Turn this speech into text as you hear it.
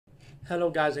Hello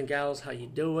guys and gals, how you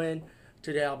doing?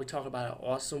 Today I'll be talking about an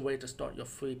awesome way to start your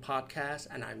free podcast,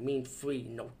 and I mean free,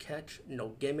 no catch, no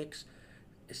gimmicks.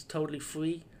 It's totally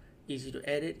free, easy to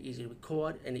edit, easy to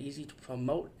record, and easy to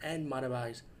promote and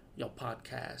monetize your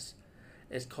podcast.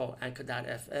 It's called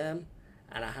Anchor.fm,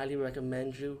 and I highly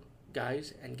recommend you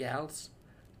guys and gals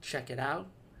check it out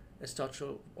and start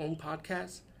your own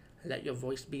podcast and let your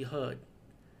voice be heard.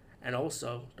 And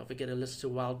also, don't forget to listen to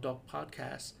Wild Dog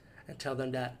Podcast and tell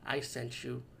them that I sent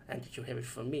you and that you hear it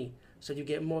from me, so you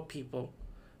get more people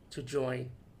to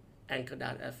join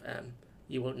Anchor.fm.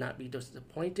 You will not be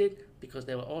disappointed because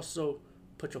they will also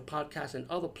put your podcast in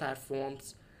other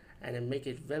platforms and then make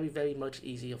it very, very much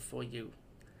easier for you.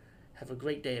 Have a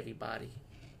great day, everybody.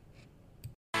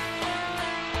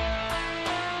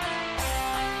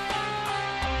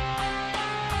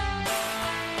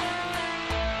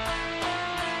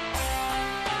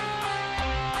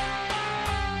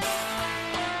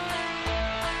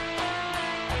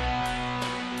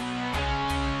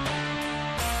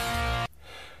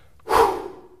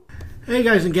 Hey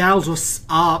guys and gals, what's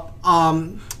up?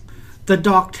 The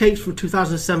Dark Tapes from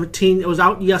 2017. It was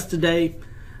out yesterday.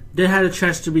 Didn't have a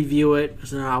chance to review it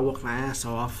because I worked my ass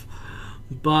off.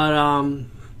 But I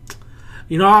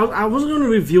wasn't gonna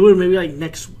review it. Maybe like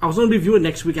next. I was gonna review it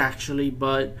next week actually,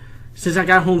 but since I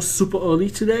got home super early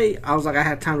today, I was like I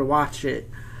had time to watch it.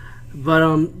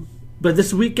 But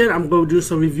this weekend I'm going to do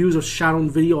some reviews of shot on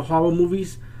video horror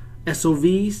movies.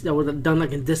 SOVs that were done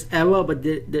like in this era, but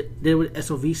they were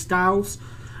SOV styles.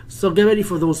 So get ready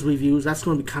for those reviews. That's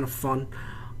going to be kind of fun.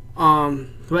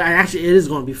 But actually, it is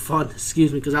going to be fun.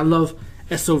 Excuse me, because I love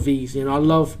SOVs. I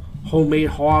love homemade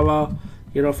horror.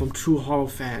 From true horror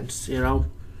fans.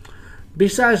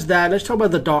 Besides that, let's talk about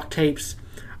the Dark Tapes.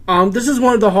 This is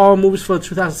one of the horror movies for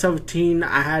 2017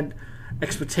 I had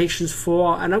expectations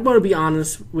for, and I'm going to be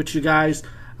honest with you guys.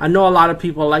 I know a lot of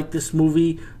people like this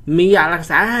movie. Me, like I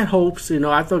said, I had hopes.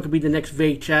 I thought it could be the next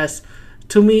VHS.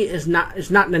 To me, it's not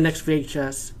the next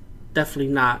VHS.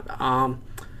 Definitely not.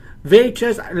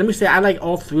 VHS. Let me say, I like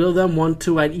all three of them, 1,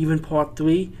 2, and even Part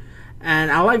 3.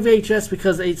 And I like VHS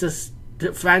because it's a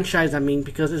franchise.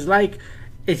 Because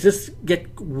it just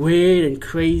get weird and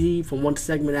crazy from one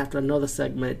segment after another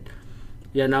segment.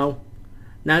 Now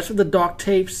as for the Dark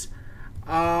Tapes,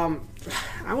 I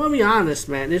want to be honest,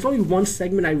 man. There's only one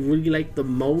segment I really liked the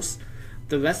most.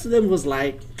 The rest of them was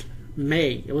like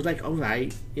May. It was like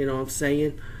alright, you know what I'm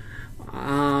saying?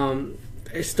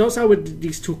 It starts out with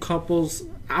these two couples.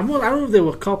 I don't know if they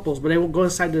were couples, but they will go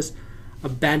inside this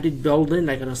abandoned building,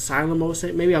 like an asylum or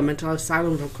something, maybe a mental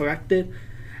asylum if I'm corrected.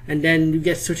 And then you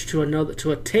get switched to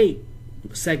a tape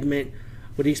segment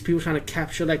where these people trying to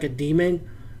capture like a demon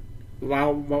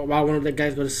while one of the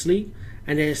guys go to sleep.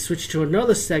 And then switch to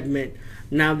another segment.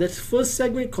 Now, this first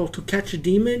segment called To Catch a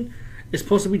Demon is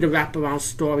supposed to be the wraparound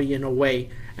story in a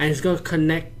way, and it's going to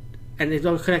connect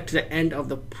to the end of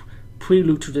the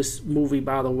prelude to this movie,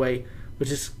 by the way,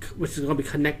 which is going to be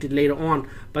connected later on.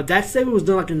 But that segment was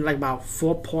done in about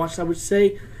 4 parts, I would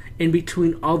say, in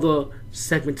between other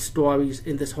segment stories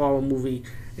in this horror movie.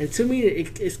 And to me,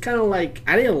 it's kind of like,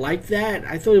 I didn't like that.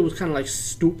 I thought it was kind of like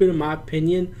stupid, in my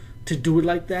opinion, to do it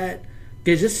like that.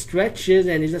 There's just stretches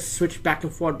and they just switch back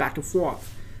and forth. I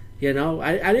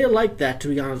didn't like that, to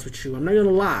be honest with you. I'm not going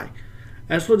to lie.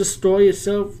 As for the story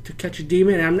itself, To Catch a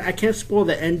Demon, I can't spoil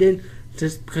the ending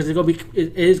just because it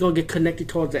is going to get connected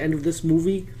towards the end of this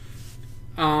movie.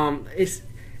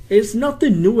 It's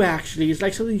nothing new, actually. It's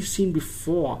like something you've seen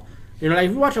before. Like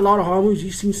if you watch a lot of horror movies,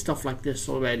 you've seen stuff like this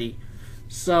already.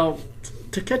 So,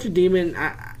 To Catch a Demon,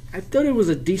 I thought it was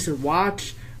a decent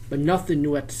watch, but nothing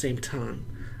new at the same time.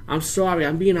 I'm sorry,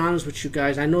 I'm being honest with you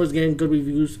guys. I know it's getting good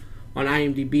reviews on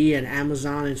IMDb and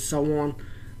Amazon and so on.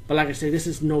 But like I said, this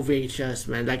is no VHS,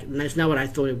 man. That's not what I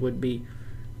thought it would be,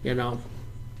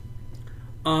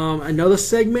 Another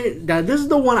segment, this is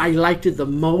the one I liked it the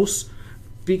most.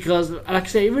 Because, like I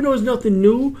said, even though it's nothing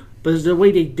new, but the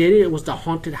way they did it, it was the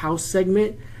haunted house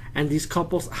segment. And these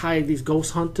couples hired these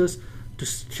ghost hunters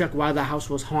to check why the house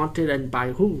was haunted and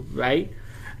by who, right?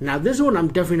 Now this one I'm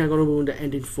definitely not going to ruin the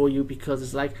ending for you because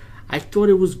it's like I thought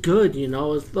it was good,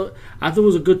 I thought it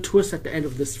was a good twist at the end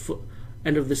of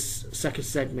this second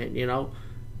segment,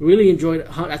 Really enjoyed it.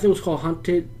 I think it was called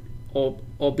Hunted or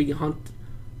Be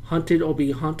Hunted or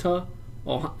Be Hunter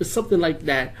or something like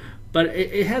that. But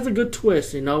it has a good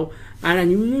twist, And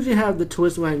you usually have the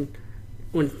twist when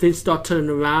things start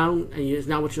turning around and it's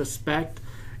not what you expect.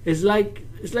 It's like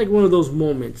one of those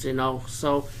moments,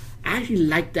 So I actually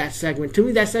like that segment. To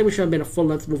me, that segment should have been a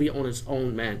full-length movie on its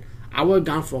own, man. I would have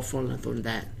gone for a full-length on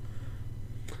that.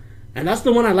 And that's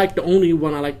the one I like, the only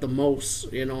one I like the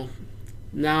most,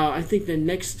 Now I think the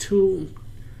next two,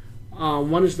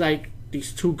 one is like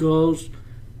these two girls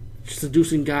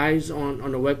seducing guys on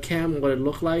the webcam, what it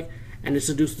looked like, and they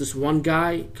seduced this one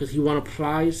guy because he won a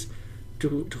prize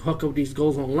to hook up these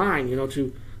girls online,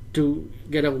 to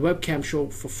get a webcam show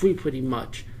for free pretty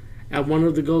much. And one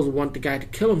of the girls wanted the guy to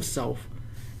kill himself.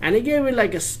 And they gave it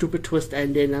like a stupid twist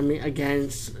ending. I mean, again,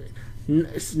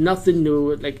 it's nothing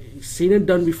new. Like, seen it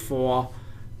done before.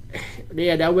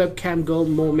 Yeah, that webcam girl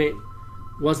moment,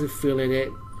 wasn't feeling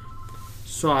it.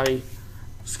 Sorry.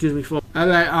 Excuse me for...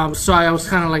 Alright, sorry, I was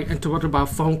kind of like interrupted by a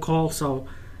phone call, so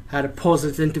I had to pause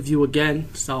this interview again.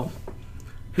 So,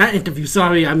 not interview,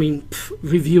 sorry, I mean,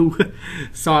 review.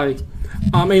 Sorry.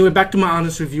 Anyway, back to my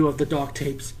honest review of the Dark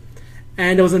Tapes.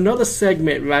 And there was another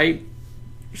segment, right?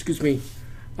 Excuse me.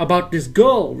 About this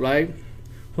girl, right?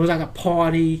 Who was at a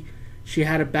party. She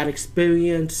had a bad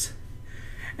experience.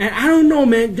 And I don't know,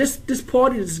 man. This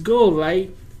party, this girl,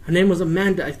 right? Her name was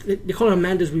Amanda. They call her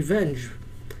Amanda's Revenge.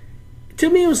 To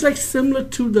me, it was like similar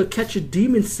to the Catch a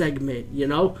Demon segment,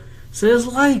 So it's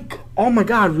like, oh my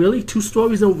god, really? Two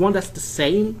stories in one that's the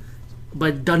same,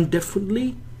 but done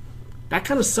differently? That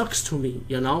kind of sucks to me,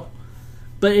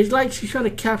 But it's like she's trying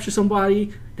to capture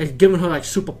somebody that's giving her like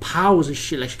superpowers and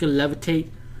shit. Like she can levitate,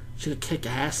 she can kick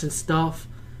ass and stuff.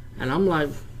 And I'm like,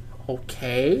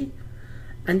 okay.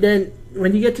 And then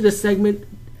when you get to the segment,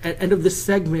 at the end of this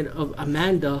segment of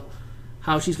Amanda,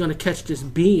 how she's gonna catch this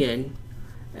being,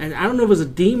 and I don't know if it was a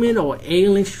demon or an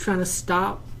alien she's trying to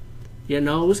stop. It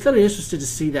was kind of interesting to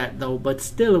see that though, but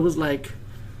still, it was like,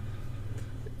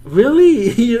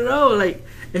 really, like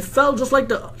it felt just like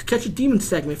the Catch a Demon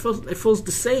segment. It feels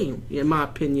the same, in my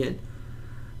opinion.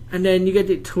 And then you get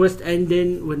the twist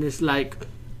ending when it's like,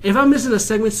 if I'm missing a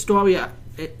segment story,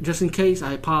 just in case,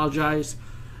 I apologize.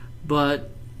 But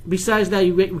besides that,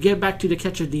 we get back to the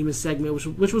Catch a Demon segment,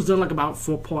 which was done like about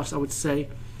 4 parts, I would say,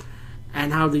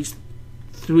 and how these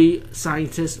three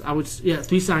scientists, I would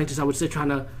say, trying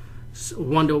to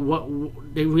wonder what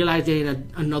they realize they're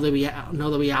in another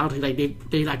reality, like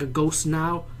they like a ghost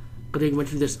now, but they went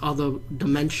through this other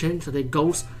dimension, so they're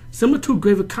ghosts, similar to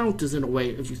Grave Encounters in a way,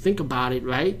 if you think about it,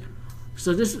 right?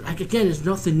 So this, like, again, is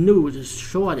nothing new, it's just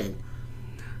shortened.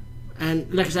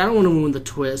 And like I said, I don't want to ruin the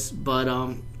twist, but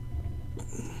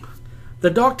the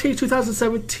Dark Tapes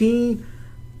 2017,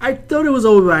 I thought it was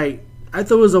alright. I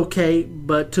thought it was okay,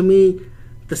 but to me,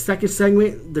 the second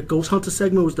segment, the Ghost Hunter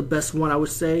segment, was the best one, I would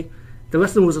say. The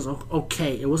rest of it was just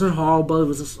okay. It wasn't horrible. It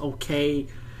was just okay.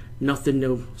 Nothing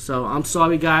new. So, I'm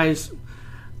sorry, guys.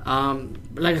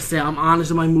 Like I said, I'm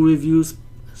honest in my movie reviews.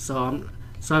 So, I'm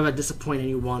sorry if I disappoint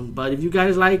anyone. But if you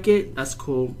guys like it, that's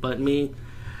cool. But me,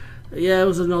 yeah, it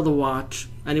was another watch.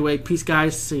 Anyway, peace,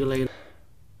 guys. See you later.